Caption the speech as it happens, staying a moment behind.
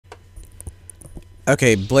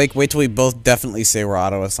Okay, Blake, wait till we both definitely say we're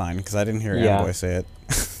auto-assigned, because I didn't hear Yeah. Amboy say it.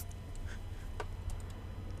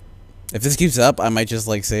 If this keeps up, I might just,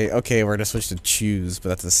 like, say, okay, we're gonna switch to choose, but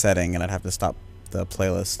that's a setting, and I'd have to stop the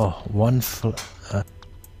playlist. Oh,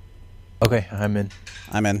 okay, I'm in.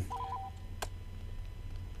 I'm in.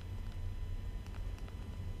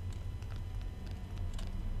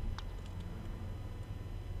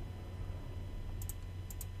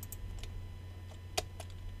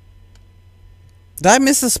 Did I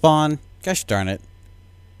miss the spawn? Gosh darn it.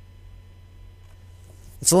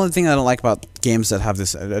 It's the only thing I don't like about games that have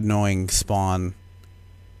this annoying spawn.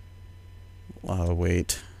 Oh,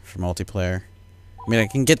 wait. For multiplayer. I mean, I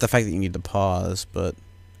can get the fact that you need to pause, but...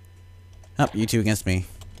 Oh, you two against me.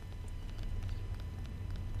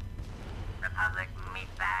 Republic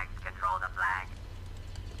meatbags control the flag.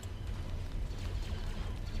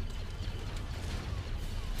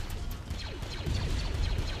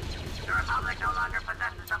 The Republic no longer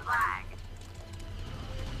possesses the flag.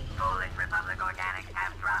 Foolish Republic organics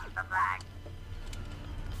have dropped the flag.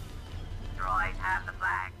 Droids have the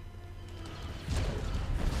flag.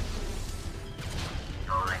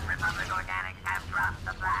 Foolish Republic organics have dropped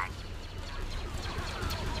the flag.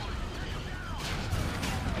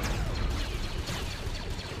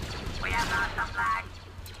 We have lost the flag.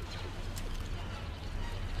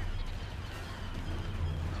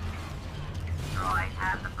 Droids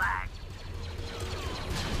have the flag.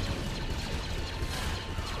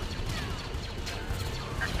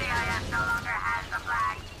 The CIS no longer has the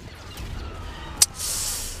flag.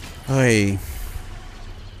 Hey.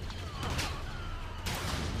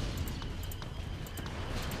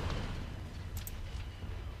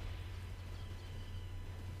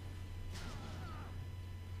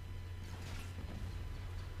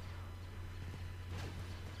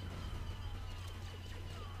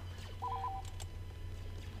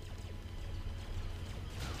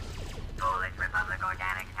 Foolish Republic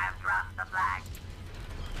organics have dropped the flag.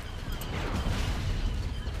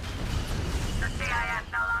 The CIS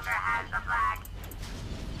no longer has the flag.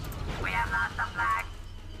 We have lost the flag.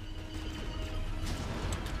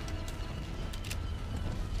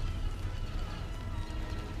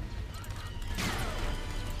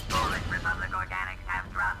 Foolish Republic organics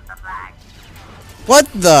have dropped the flag. What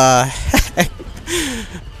the heck?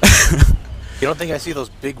 You don't think I see those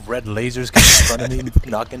big red lasers coming in front of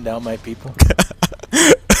me, knocking down my people?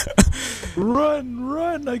 Run,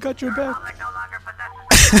 run! I got your back. Republic no longer possesses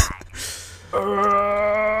the flag.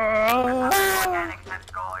 Organics have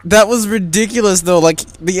scored. That was ridiculous, though. Like,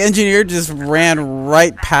 the engineer just ran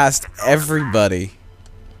right past everybody.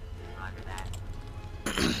 Roger that.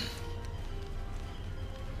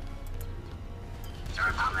 The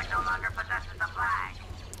Republic no longer possesses the flag.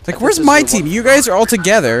 Like, where's my team? You guys are all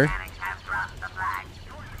together. Organics have dropped the flag.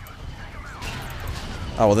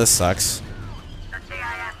 Oh, well, this sucks. The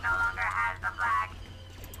CIS no longer has the flag.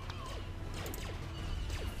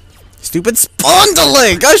 Stupid spawn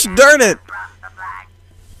delay! Gosh darn it! Dropped the flag.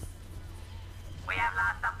 We have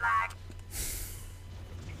lost the flag.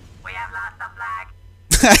 We have lost the flag.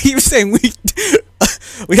 I keep saying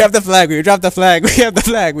we have the flag, we dropped the flag, we have the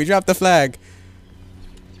flag, we dropped the flag.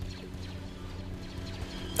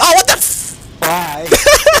 Oh, what the Bye.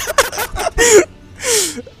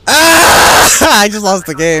 Ah! I just lost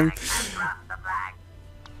the game. Have dropped the flag.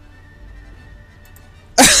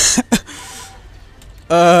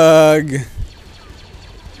 Ugh.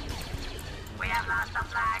 We have lost the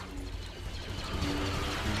flag.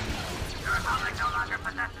 The Republic no longer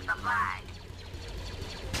possesses the flag.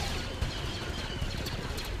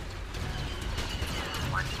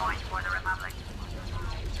 One point for the Republic.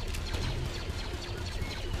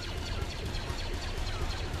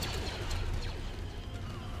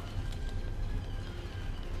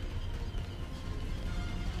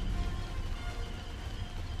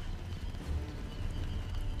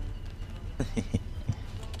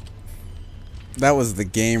 That was the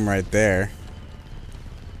game right there.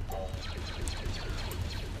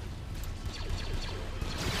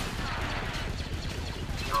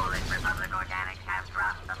 Foolish Republic organics have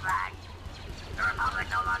dropped the flag. The Republic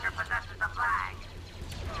no longer possesses the flag.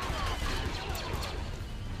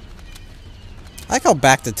 I like how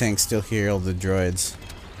back to tank still heal the droids.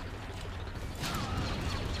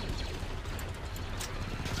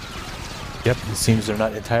 Yep, it seems they're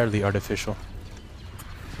not entirely artificial.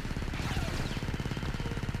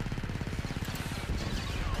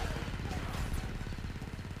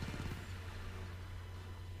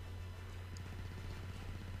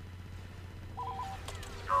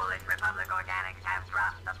 Foolish Republic organics have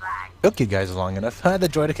dropped the flag. Took you guys long enough. The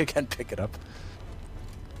droidica can't pick it up.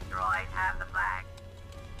 Droids have the flag.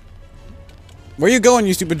 Where you going,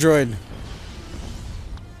 you stupid droid?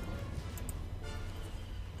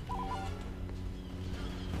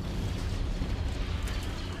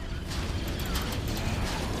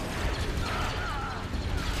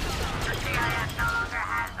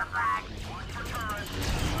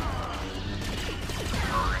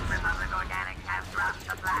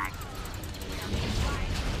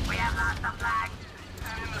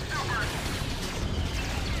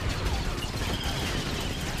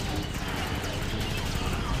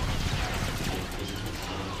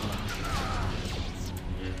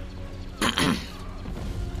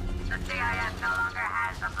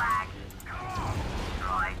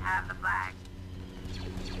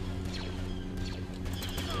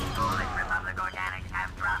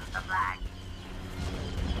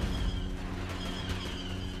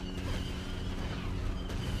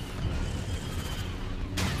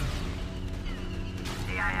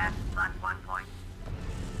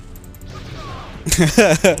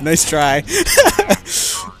 Nice try.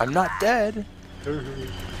 I'm not dead.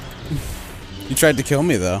 You tried to kill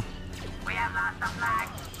me though. We have lost the flag.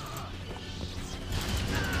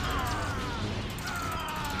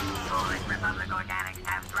 Polish Republic Organics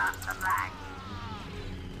have dropped the flag.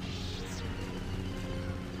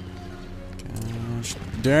 Gosh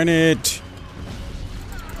darn it.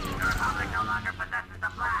 The Republic no longer possesses the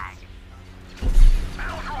flag.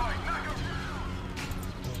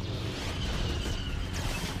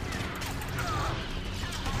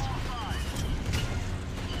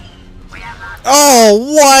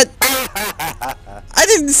 Oh, what? I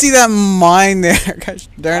didn't see that mine there. Gosh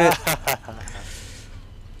darn it.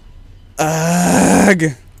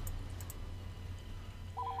 Ugh.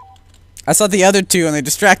 I saw the other two and they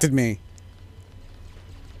distracted me.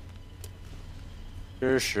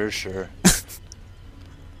 Sure.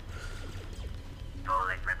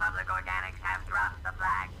 Polish Republic Organics have dropped the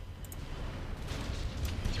flag.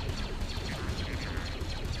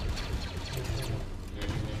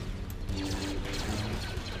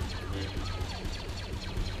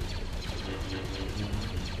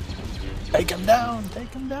 Take him down.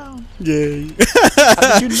 Take him down. Yay.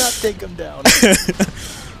 How did you not take him down?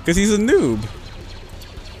 Because he's a noob.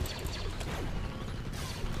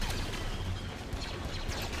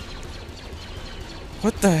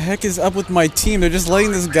 What the heck is up with my team? They're just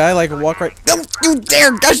letting this guy like walk right. Don't you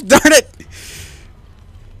dare! Gosh darn it!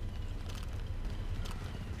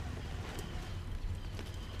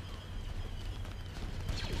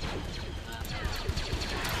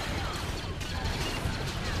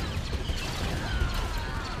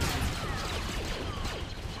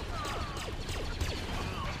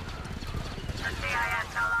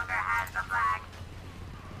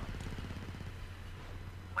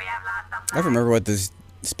 I don't remember what this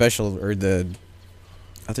special or the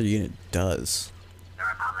other unit does. The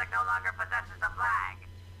Republic no longer possesses the flag.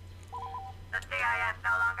 The CIS no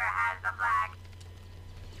longer has the flag.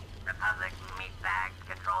 Republic meatbags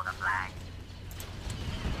control the flag.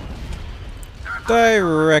 The Republic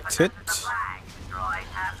Direct hit. possesses the flag.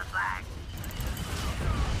 Droids have the flag.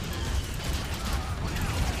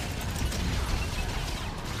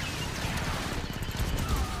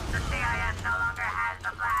 The CIS no longer has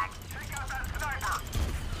the flag. Take out that sniper.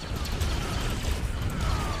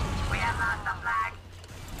 We have lost the flag.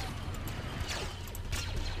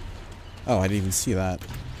 Oh, I didn't even see that. The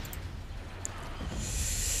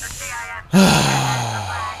CIS no longer has the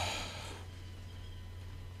flag.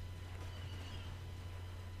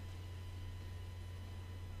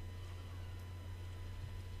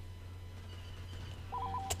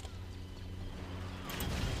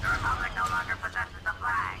 The Republic no longer possesses the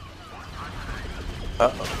flag.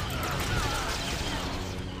 Uh-oh.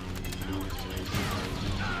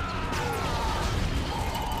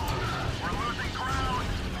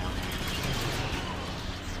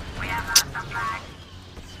 We have lost the flag.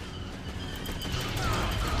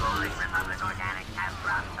 Polish Republic Organics have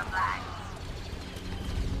dropped the flag.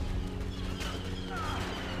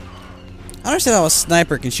 I understand how a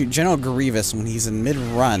sniper can shoot General Grievous when he's in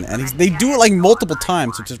mid-run, and they do it like multiple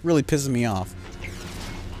times, which just really pisses me off.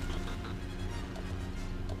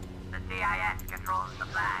 The CIS controls the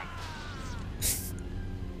flag.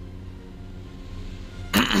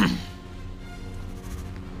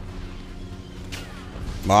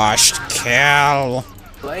 Mosh kill.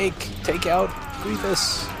 Blake, take out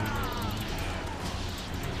Grievous.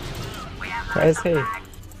 We have Where is lost the he? flag.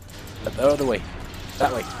 The other way.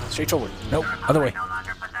 That way. Straight forward. Nope. Other way. No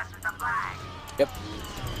longer possesses the flag. Yep.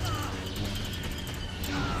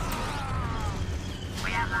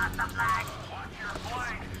 We have lost the flag.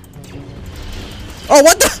 Oh,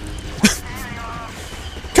 what the?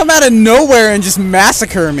 Come out of nowhere and just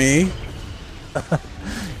massacre me.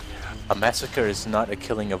 A massacre is not a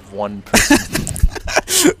killing of one person.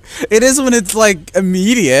 It is when it's like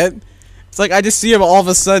immediate. It's like I just see him all of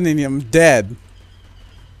a sudden and I'm dead.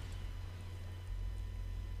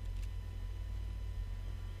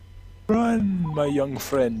 Run, my young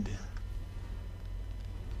friend.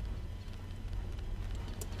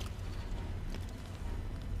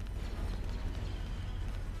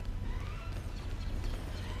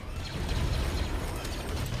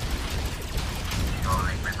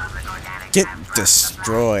 Get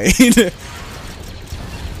destroyed.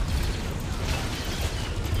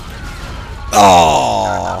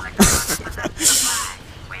 Oh.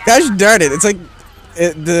 Gosh darn it. It's like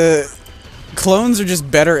the clones are just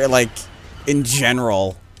better at like in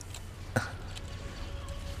general. The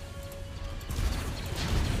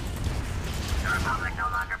Republic no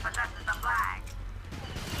longer possesses the flag.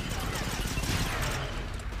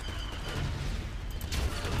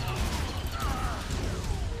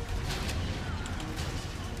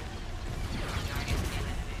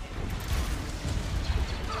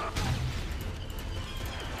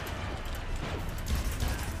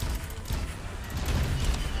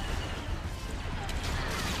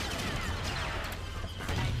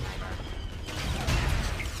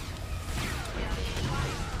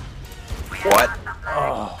 What?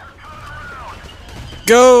 Oh.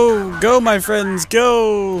 Go! Go, my friends,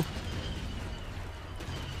 go!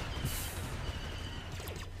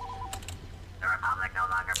 The Republic no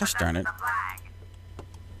longer Gosh darn it. possesses the flag.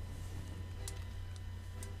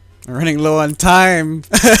 I'm running low on time.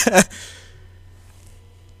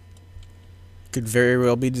 Could very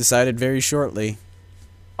well be decided very shortly.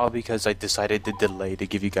 All because I decided to delay to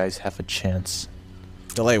give you guys half a chance.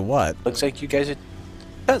 Delay what? Looks like you guys are...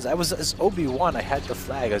 Because I was as Obi-Wan, I had the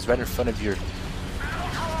flag. I was right in front of your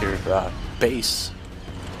base.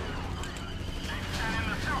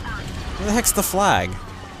 Where the heck's the flag?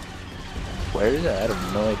 Where is it? I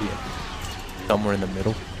have no idea. Somewhere in the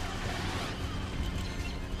middle.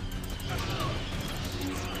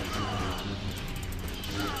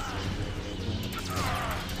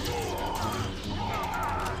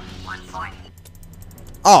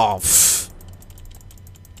 Oh, pfft.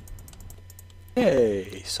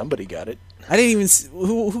 Hey, somebody got it. I didn't even see,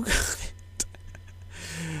 who got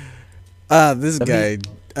it? This guy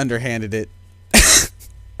underhanded it.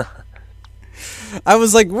 I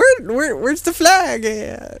was like, where's the flag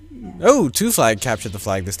at? Oh, 2 flag captured the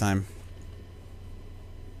flag this time.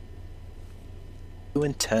 2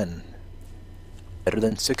 and 10. Better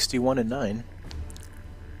than 61 and 9.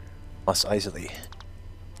 Plus Isley.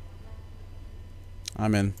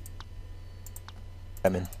 I'm in.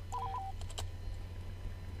 I'm in.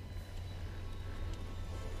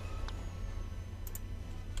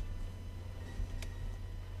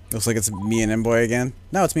 Looks like it's me and M-Boy again.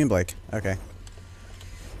 No, it's me and Blake. Okay.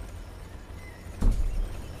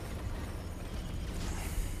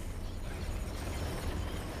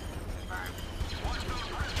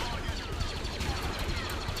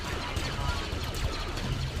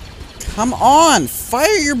 Come on!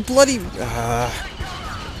 Fire your bloody...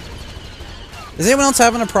 Is anyone else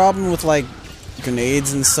having a problem with, like,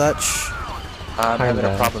 grenades and such? I'm having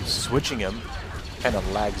a problem switching him. Kind of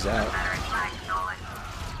lags out.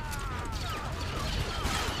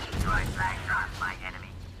 Droid flag dropped by enemy.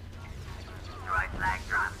 Droid flag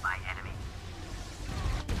dropped by enemy.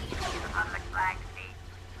 Republic flag seized.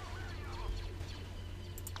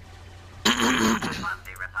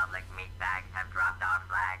 Clumsy Republic meat bags have dropped our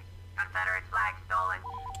flag. Confederate flag stolen.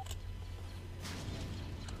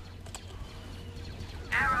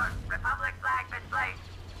 Error! Republic flag misplaced.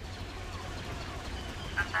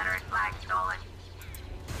 Confederate flag stolen.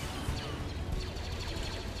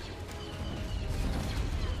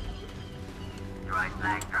 Droid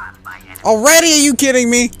flag dropped by enemy. Already? Are you kidding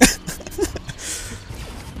me?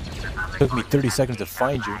 Took me 30 seconds to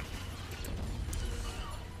find you.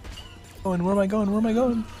 Oh, and where am I going? Where am I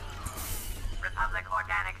going? Republic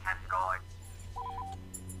organics have scored.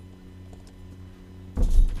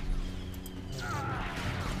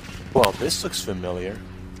 Well, this looks familiar.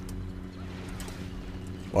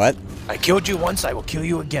 What? I killed you once, I will kill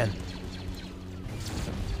you again.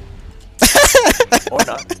 Or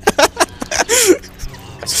not.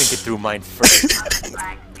 I sink it through mine first.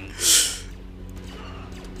 Flag seized.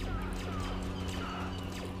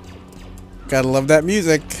 Gotta love that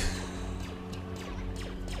music.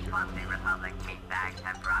 Clumsy Republic meat bags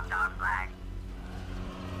have dropped our flag.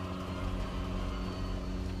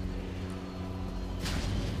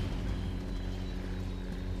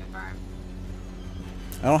 Confirmed.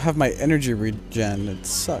 I don't have my energy regen. It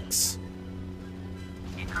sucks.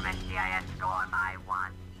 Increment CIS score by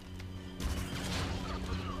 1.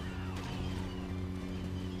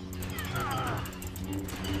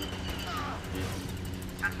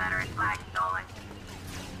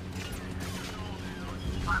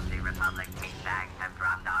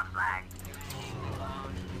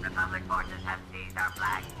 have seized our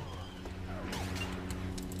flag.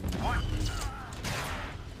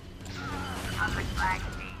 Republic flag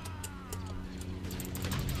seized.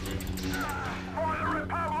 For the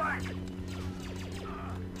Republic!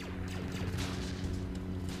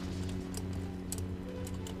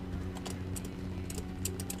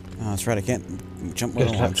 Oh, that's right. I can't jump more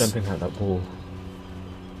Just than like once. jumping at that wall.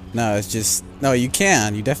 No, it's just no. You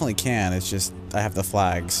can. You definitely can. It's just I have the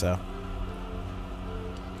flag, so.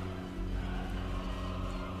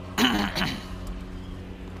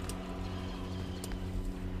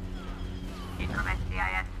 Increment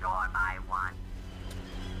CIS score by 1.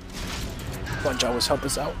 Bunch always help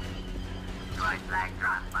us out. Droid flag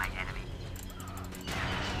dropped by enemy.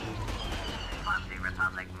 Clumsy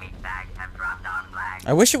Republic meat bags have dropped our flag.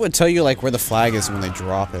 I wish it would tell you like where the flag is when they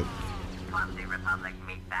drop it. Clumsy Republic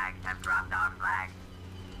meat bags have dropped our flag.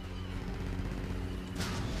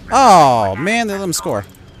 Oh man, they let him score.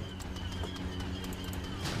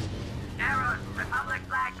 Arrows, Republic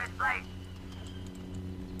flag misplaced.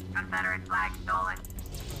 Confederate flag stolen.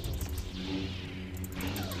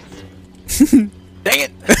 Dang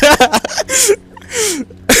it!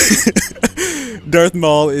 Darth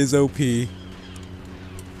Maul is OP. Think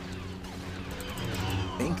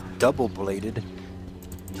double bladed.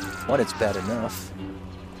 One, it's bad enough.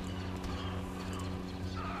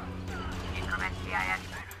 Increment CIS.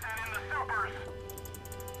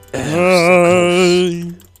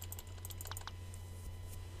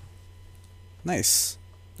 Nice.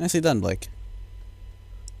 Nicely done, Blake.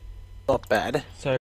 Not bad. So